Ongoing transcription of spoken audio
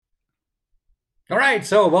All right,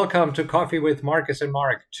 so welcome to Coffee with Marcus and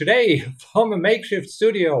Mark. Today, from a makeshift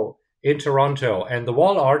studio in Toronto, and the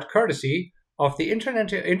wall art courtesy of the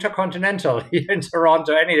Intercontinental here in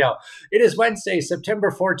Toronto. Anyhow, it is Wednesday,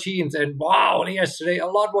 September 14th, and wow, yesterday a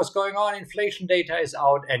lot was going on. Inflation data is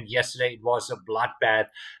out, and yesterday it was a bloodbath.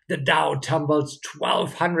 The Dow tumbles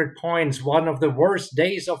 1,200 points, one of the worst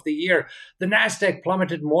days of the year. The Nasdaq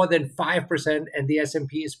plummeted more than 5%, and the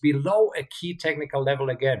S&P is below a key technical level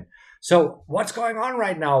again. So, what's going on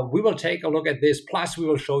right now? We will take a look at this. Plus, we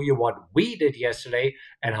will show you what we did yesterday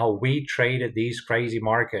and how we traded these crazy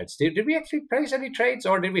markets. Did we actually place any trades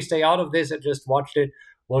or did we stay out of this and just watched it?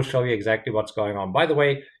 We'll show you exactly what's going on. By the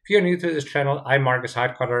way, if you're new to this channel, I'm Marcus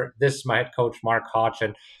Heitkotter. This is my head coach, Mark Hodge,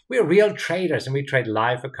 and we're real traders and we trade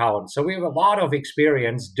live accounts. So we have a lot of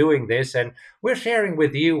experience doing this, and we're sharing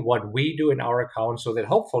with you what we do in our account so that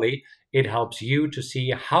hopefully it helps you to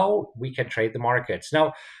see how we can trade the markets.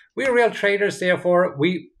 Now, we're real traders, therefore,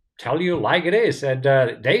 we tell you like it is. And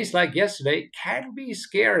days like yesterday can be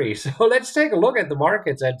scary. So let's take a look at the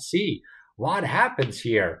markets and see what happens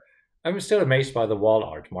here. I'm still amazed by the wall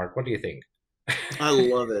art, Mark. What do you think? I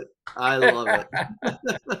love it. I love it.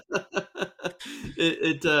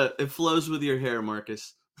 It flows with your hair,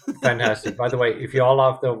 Marcus. Fantastic. By the way, if you all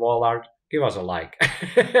love the wall art, give us a like.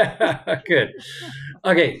 Good.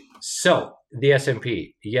 Okay, so the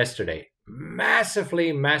S&P yesterday,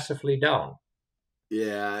 massively down.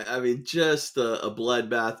 Yeah, I mean, just a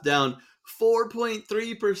bloodbath, down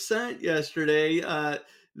 4.3% yesterday.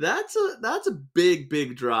 That's a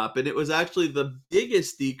big drop, and it was actually the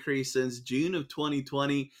biggest decrease since June of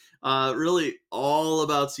 2020. Really, all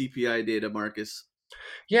about CPI data, Marcus.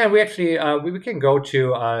 Yeah, we actually we can go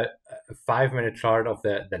to a 5 minute chart of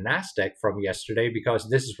the Nasdaq from yesterday because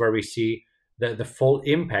this is where we see the full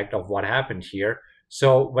impact of what happened here.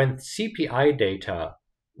 So when CPI data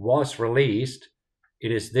was released, it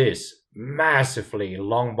is this massively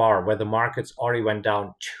long bar where the markets already went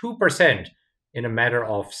down 2% in a matter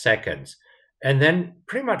of seconds. And then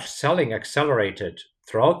pretty much selling accelerated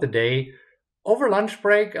throughout the day. Over lunch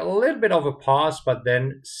break, a little bit of a pause, but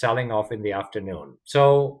then selling off in the afternoon.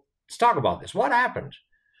 So let's talk about this. What happened?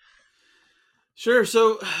 Sure.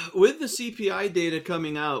 So, with the CPI data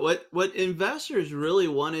coming out, what investors really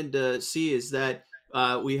wanted to see is that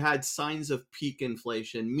we had signs of peak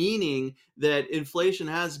inflation, meaning that inflation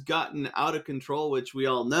has gotten out of control, which we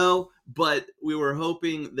all know, but we were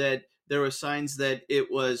hoping that there were signs that it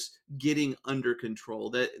was getting under control,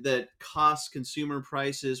 that cost consumer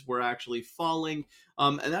prices were actually falling,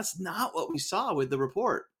 and that's not what we saw with the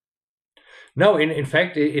report. No, in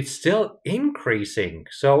fact, it's still increasing.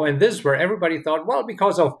 So, and this is where everybody thought, well,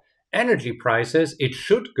 because of energy prices, it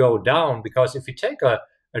should go down. Because if you take a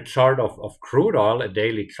chart of crude oil, a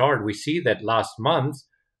daily chart, we see that last month,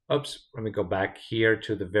 oops, let me go back here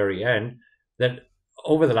to the very end, that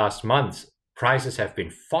over the last month, prices have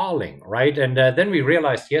been falling, right? And then we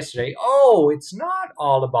realized yesterday, oh, it's not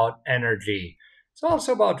all about energy. It's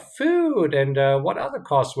also about food and what other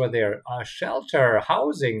costs were there? Shelter,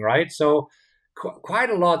 housing, right? So quite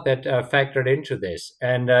a lot that factored into this.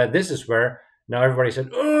 And this is where now everybody said,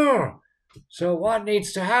 oh, so what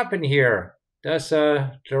needs to happen here? Does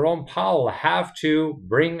Jerome Powell have to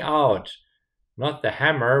bring out not the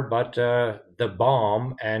hammer, but the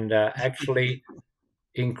bomb and actually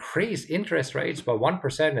increase interest rates by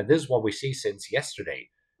 1%? And this is what we see since yesterday.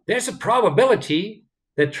 There's a probability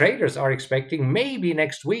that traders are expecting maybe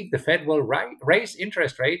next week the Fed will raise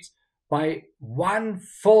interest rates by 1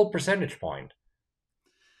 full percentage point.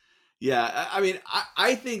 Yeah, I mean,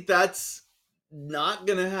 I think that's not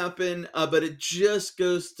going to happen, but it just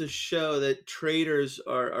goes to show that traders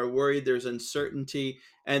are worried there's uncertainty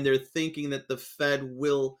and they're thinking that the Fed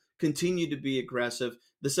will continue to be aggressive.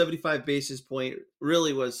 The 75 basis point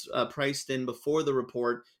really was priced in before the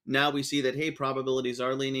report. Now we see that, hey, probabilities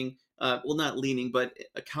are leaning, well, not leaning, but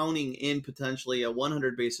accounting in potentially a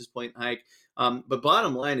 100 basis point hike. But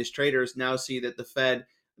bottom line is traders now see that the Fed,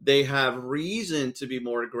 they have reason to be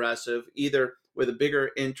more aggressive, either with a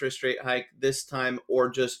bigger interest rate hike this time or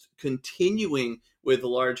just continuing with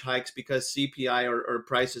large hikes because CPI or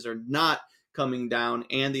prices are not coming down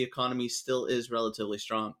and the economy still is relatively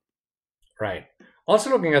strong. Right. Also,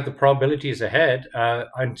 looking at the probabilities ahead,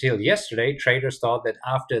 until yesterday, traders thought that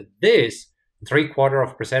after this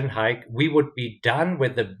 0.75% hike, we would be done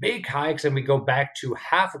with the big hikes and we go back to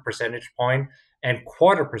 0.5 percentage point and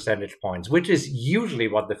 0.25 percentage points, which is usually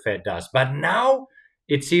what the Fed does. But now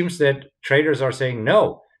it seems that traders are saying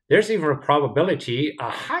no, there's even a probability, a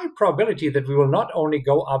high probability, that we will not only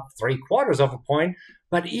go up 3/4 of a point,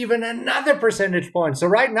 but even another percentage point. So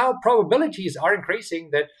right now, probabilities are increasing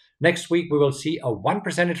that next week we will see a 1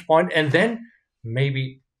 percentage point, and then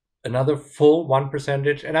maybe another full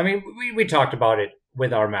 1%. And I mean, we talked about it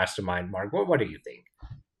with our mastermind, Mark. What do you think?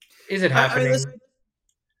 Is it I mean, happening?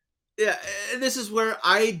 yeah, and this is where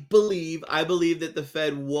I believe that the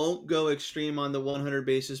Fed won't go extreme on the 100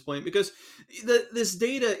 basis point because this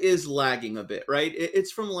data is lagging a bit, right?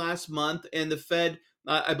 It's from last month, and the Fed,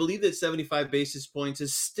 I believe that 75 basis points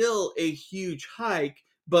is still a huge hike,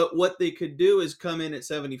 but what they could do is come in at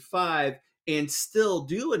 75 and still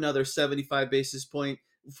do another 75 basis point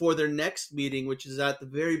for their next meeting, which is at the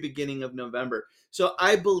very beginning of November. So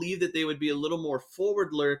I believe that they would be a little more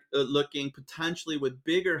looking, potentially with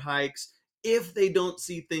bigger hikes if they don't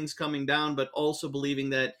see things coming down, but also believing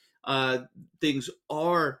that things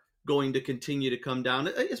are going to continue to come down,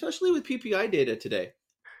 especially with PPI data today.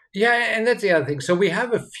 Yeah, and that's the other thing. So we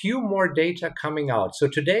have a few more data coming out. So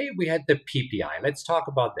today we had the PPI. Let's talk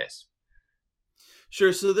about this.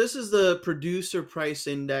 Sure. So this is the producer price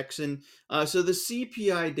index, and so the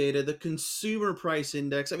CPI data, the consumer price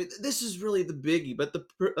index. I mean, this is really the biggie. But the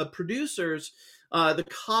producers, the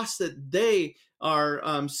costs that they are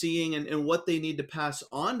seeing, and what they need to pass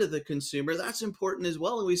on to the consumer, that's important as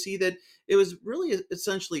well. And we see that it was really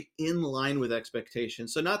essentially in line with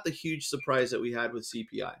expectations. So not the huge surprise that we had with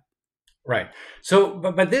CPI. Right. So,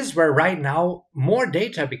 but this is where right now more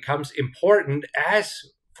data becomes important as,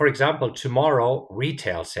 for example, tomorrow,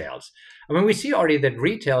 retail sales. I mean, we see already that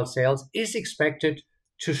retail sales is expected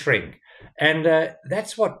to shrink. And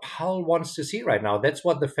that's what Powell wants to see right now. That's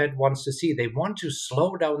what the Fed wants to see. They want to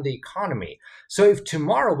slow down the economy. So if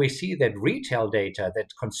tomorrow we see that retail data, that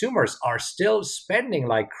consumers are still spending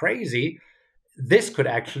like crazy, this could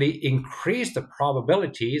actually increase the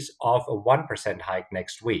probabilities of a 1% hike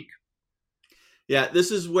next week. Yeah,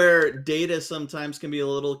 this is where data sometimes can be a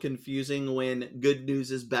little confusing when good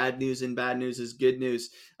news is bad news and bad news is good news.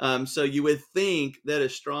 So you would think that a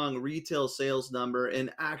strong retail sales number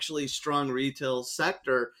and actually strong retail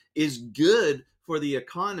sector is good for the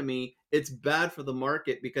economy. It's bad for the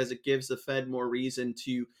market because it gives the Fed more reason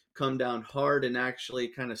to come down hard and actually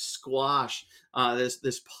kind of squash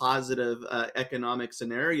this positive economic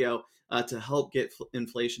scenario to help get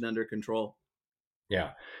inflation under control.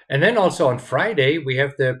 Yeah. And then also on Friday, we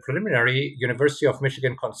have the preliminary University of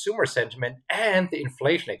Michigan consumer sentiment and the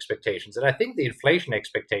inflation expectations. And I think the inflation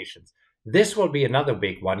expectations, this will be another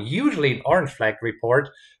big one, usually an orange flag report.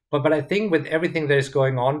 But I think with everything that is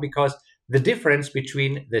going on, because the difference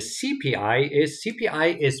between the CPI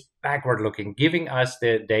is backward looking, giving us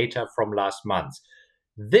the data from last month.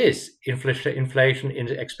 This inflation in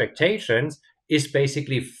expectations is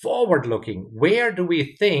basically forward looking. Where do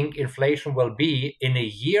we think inflation will be in a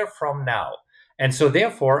year from now? And so,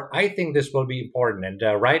 therefore, I think this will be important.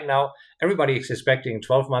 And right now, everybody is expecting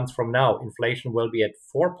 12 months from now, inflation will be at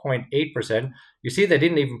 4.8%. You see, they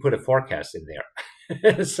didn't even put a forecast in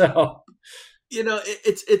there. So,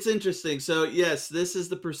 It's interesting. So yes, this is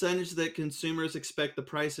the percentage that consumers expect the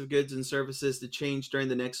price of goods and services to change during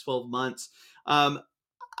the next 12 months. Um,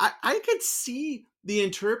 I could see the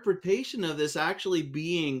interpretation of this actually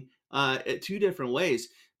being two different ways.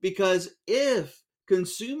 Because if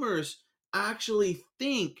consumers actually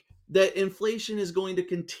think that inflation is going to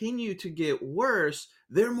continue to get worse,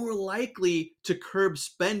 they're more likely to curb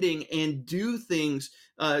spending and do things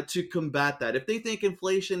to combat that. If they think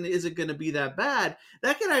inflation isn't going to be that bad,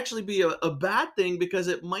 that could actually be a bad thing because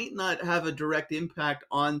it might not have a direct impact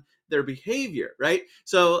on their behavior, right?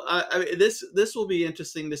 So I mean, this will be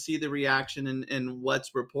interesting to see the reaction and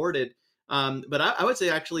what's reported. But I would say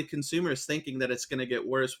actually consumers thinking that it's going to get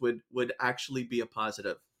worse would actually be a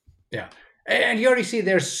positive. yeah. And you already see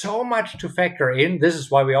there's so much to factor in. This is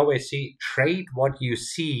why we always see trade what you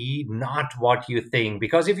see, not what you think.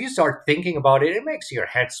 Because if you start thinking about it, it makes your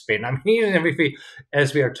head spin. I mean, even if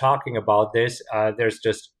as we are talking about this, there's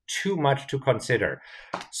just too much to consider.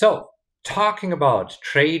 So, talking about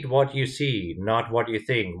trade what you see, not what you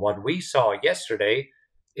think. What we saw yesterday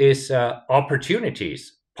is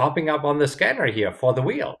opportunities popping up on the scanner here for the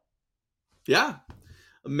wheel. Yeah,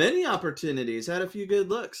 many opportunities. Had a few good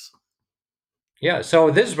looks. Yeah, so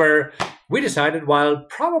this is where we decided, while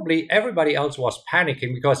probably everybody else was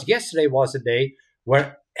panicking, because yesterday was a day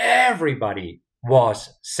where everybody was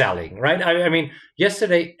selling, right? I mean,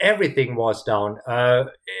 yesterday everything was down,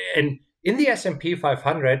 and in the S&P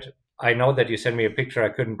 500, I know that you sent me a picture. I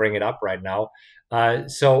couldn't bring it up right now.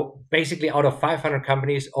 So basically, out of 500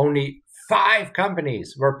 companies, only 5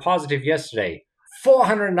 companies were positive yesterday.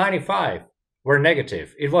 495 were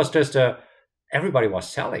negative. It was just everybody was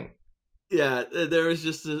selling. Yeah, there was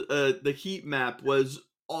just the heat map was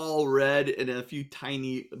all red and a few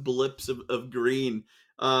tiny blips of green.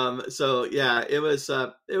 So yeah, it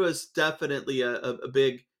was definitely a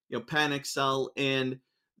big panic sell. And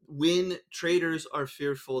when traders are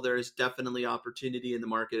fearful, there is definitely opportunity in the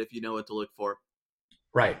market if you know what to look for.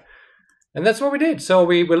 Right. And that's what we did. So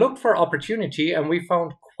we looked for opportunity and we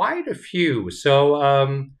found quite a few. So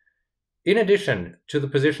in addition to the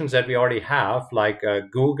positions that we already have, like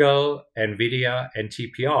Google, NVIDIA, and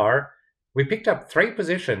TPR, we picked up 3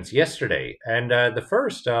 positions yesterday. And the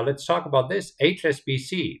first, let's talk about this,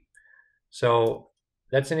 HSBC. So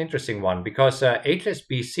that's an interesting one because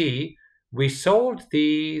HSBC, we sold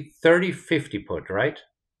the 3050 put, right?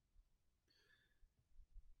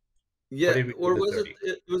 Or Yeah, did we do or the was it? 30?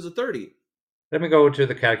 It was a 30. Let me go to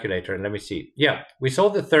the calculator and let me see. Yeah, we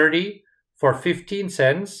sold the 30 for 15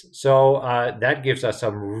 cents. So that gives us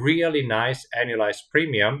some really nice annualized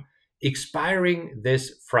premium expiring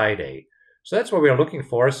this Friday. So that's what we're looking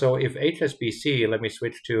for. So if HSBC, let me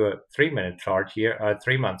switch to a 3 minute chart here, a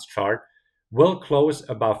 3 months chart, will close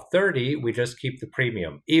above 30, we just keep the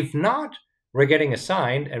premium. If not, we're getting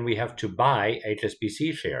assigned and we have to buy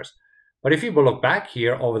HSBC shares. But if you will look back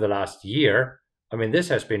here over the last year, I mean, this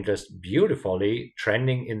has been just beautifully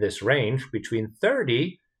trending in this range between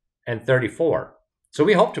 30 and 34. So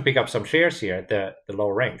we hope to pick up some shares here at the low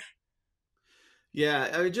range. Yeah,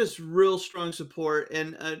 I mean, just real strong support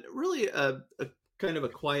and really a kind of a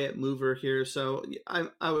quiet mover here. So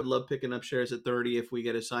I would love picking up shares at 30 if we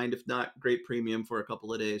get assigned. If not, great premium for a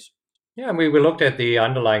couple of days. Yeah, and we looked at the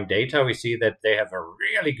underlying data. We see that they have a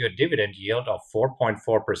really good dividend yield of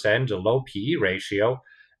 4.4%, a low PE ratio.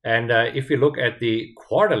 And if you look at the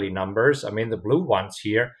quarterly numbers, I mean, the blue ones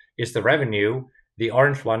here is the revenue, the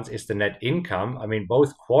orange ones is the net income. I mean,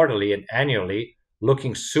 both quarterly and annually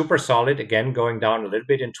looking super solid, again, going down a little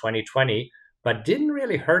bit in 2020, but didn't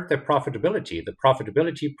really hurt the profitability. The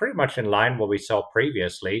profitability pretty much in line what we saw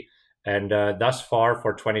previously. And thus far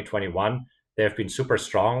for 2021, they have been super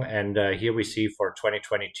strong. And here we see for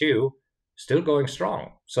 2022, still going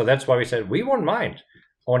strong. So that's why we said we won't mind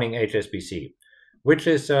owning HSBC, which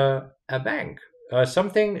is a bank,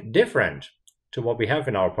 something different to what we have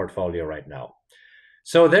in our portfolio right now.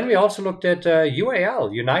 So then we also looked at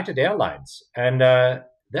UAL, United Airlines, and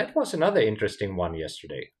that was another interesting one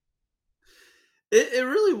yesterday. It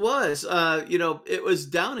really was. It was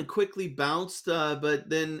down and quickly bounced, but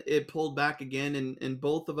then it pulled back again. And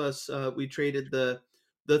both of us, we traded the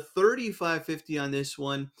 3550 on this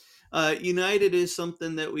one. United is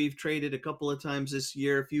something that we've traded a couple of times this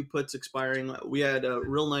year. A few puts expiring. We had a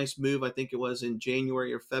real nice move. I think it was in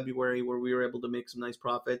January or February where we were able to make some nice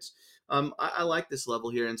profits. I like this level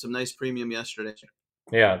here and some nice premium yesterday.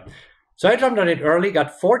 Yeah. So I jumped on it early,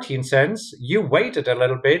 got 14 cents. You waited a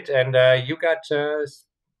little bit and you got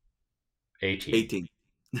 18. 18.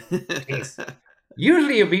 Jeez.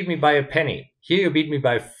 Usually you beat me by a penny. Here you beat me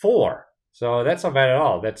by 4. So that's not bad at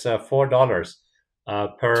all. That's $4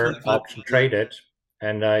 per 25. option traded.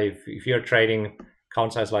 And if you're trading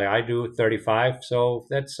count size like I do, 35. So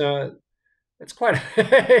that's quite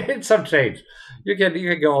it's some change. You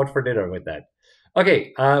can go out for dinner with that.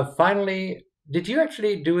 Okay. Finally, did you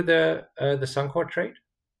actually do the Suncor trade?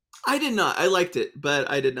 I did not. I liked it, but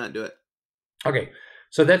I did not do it. Okay,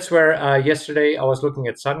 so that's where yesterday I was looking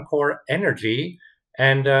at Suncor Energy,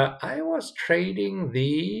 and I was trading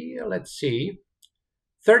the, let's see,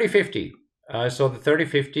 3050. So the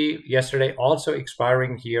 3050 yesterday also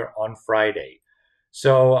expiring here on Friday.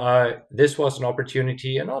 So this was an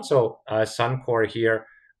opportunity, and also Suncor here,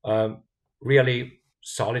 really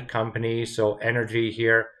solid company. So energy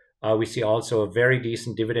here, we see also a very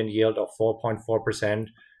decent dividend yield of 4.4%,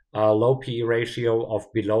 low PE ratio of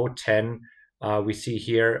below 10. We see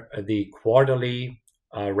here the quarterly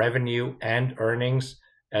revenue and earnings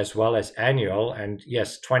as well as annual. And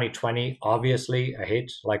yes, 2020, obviously a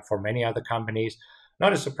hit like for many other companies.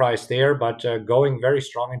 Not a surprise there, but going very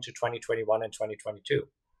strong into 2021 and 2022.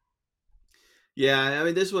 Yeah, I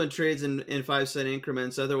mean, this one trades in 5 cent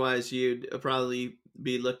increments. Otherwise, you'd probably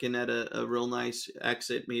be looking at a real nice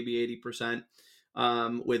exit, maybe 80%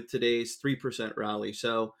 with today's 3% rally.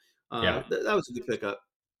 So Yeah. that was a good pickup.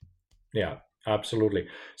 Yeah, absolutely.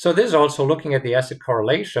 So this is also looking at the asset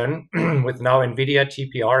correlation with now NVIDIA,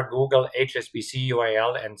 TPR, Google, HSBC,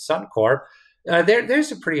 UAL, and Suncor.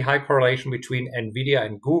 There's a pretty high correlation between NVIDIA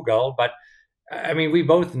and Google, but I mean, we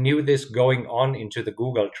both knew this going on into the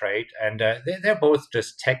Google trade, and they're both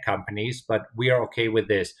just tech companies, but we are okay with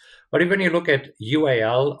this. But when you look at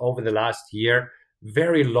UAL over the last year,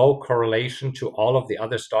 very low correlation to all of the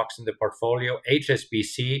other stocks in the portfolio.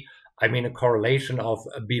 HSBC, I mean, a correlation of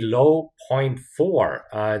below zero point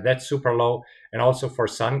 0.4. That's super low. And also for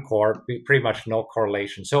Suncor, pretty much no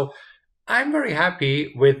correlation. So I'm very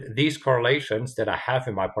happy with these correlations that I have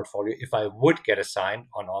in my portfolio if I would get assigned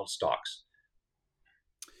on all stocks.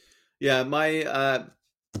 Yeah,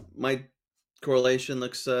 my correlation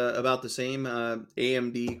looks about the same.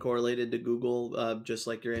 AMD correlated to Google, just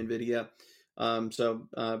like your Nvidia. I'm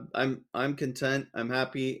content. I'm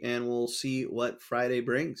happy, and we'll see what Friday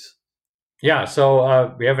brings. Yeah,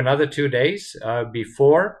 so we have another 2 days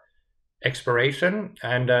before expiration,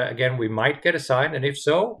 and again, we might get assigned, and if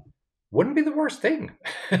so, wouldn't be the worst thing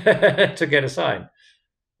to get assigned.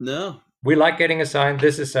 No, We like getting assigned.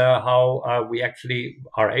 This is how we actually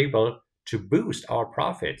are able to boost our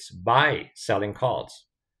profits by selling calls.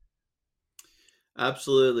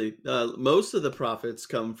 absolutely. Most of the profits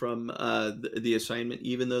come from the assignment,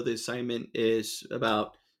 even though the assignment is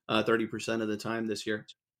about 30% of the time this year.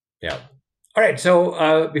 Yeah. All right.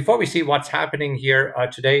 So before we see what's happening here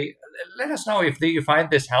today, let us know if you find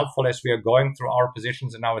this helpful as we are going through our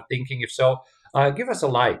positions and our thinking. If so, give us a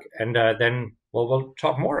like, and then we'll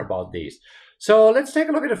talk more about these. So let's take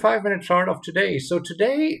a look at the 5 minute chart of today. So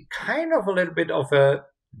today, kind of a little bit of a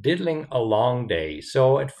diddling along day.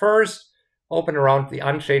 So at first, open around the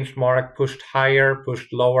unchanged mark, pushed higher,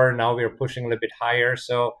 pushed lower. Now we're pushing a little bit higher.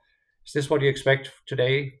 So is this what you expect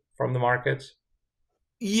today from the markets?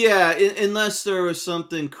 Yeah, unless there was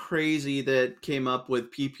something crazy that came up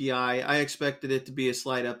with PPI, I expected it to be a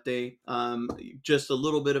slight update, just a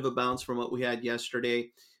little bit of a bounce from what we had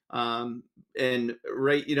yesterday, and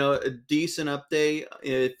right, a decent update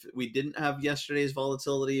if we didn't have yesterday's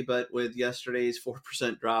volatility, but with yesterday's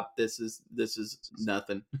 4% drop, this is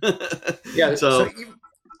nothing. Yeah. So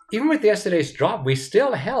So even with yesterday's drop, we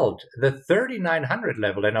still held the 3,900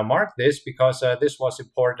 level. And I marked this because this was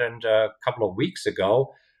important a couple of weeks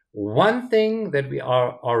ago. One thing that we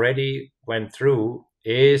are already went through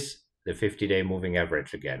is the 50-day moving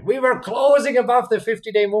average again. We were closing above the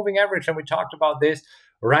 50-day moving average, and we talked about this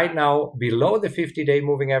right now below the 50-day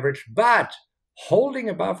moving average, but holding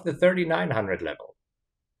above the 3,900 level.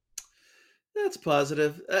 that's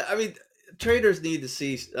positive. I mean, traders need to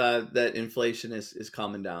see that inflation is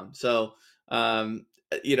calming down. So,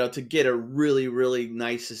 to get a really, really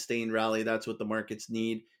nice sustained rally, that's what the markets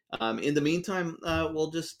need. In the meantime,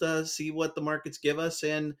 we'll just see what the markets give us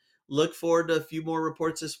and look forward to a few more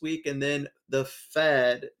reports this week, and then the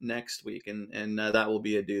Fed next week, and that will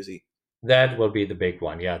be a doozy. That will be the big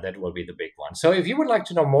one. Yeah, that will be the big one. So if you would like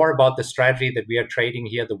to know more about the strategy that we are trading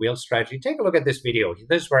here, the wheel strategy, take a look at this video.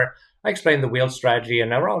 This is where I explain the wheel strategy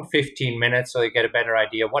in around 15 minutes so you get a better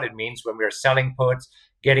idea what it means when we're selling puts,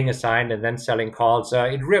 getting assigned, and then selling calls.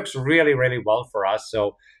 It works really, really well for us.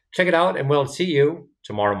 So check it out, and we'll see you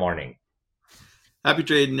tomorrow morning. Happy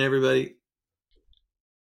trading, everybody.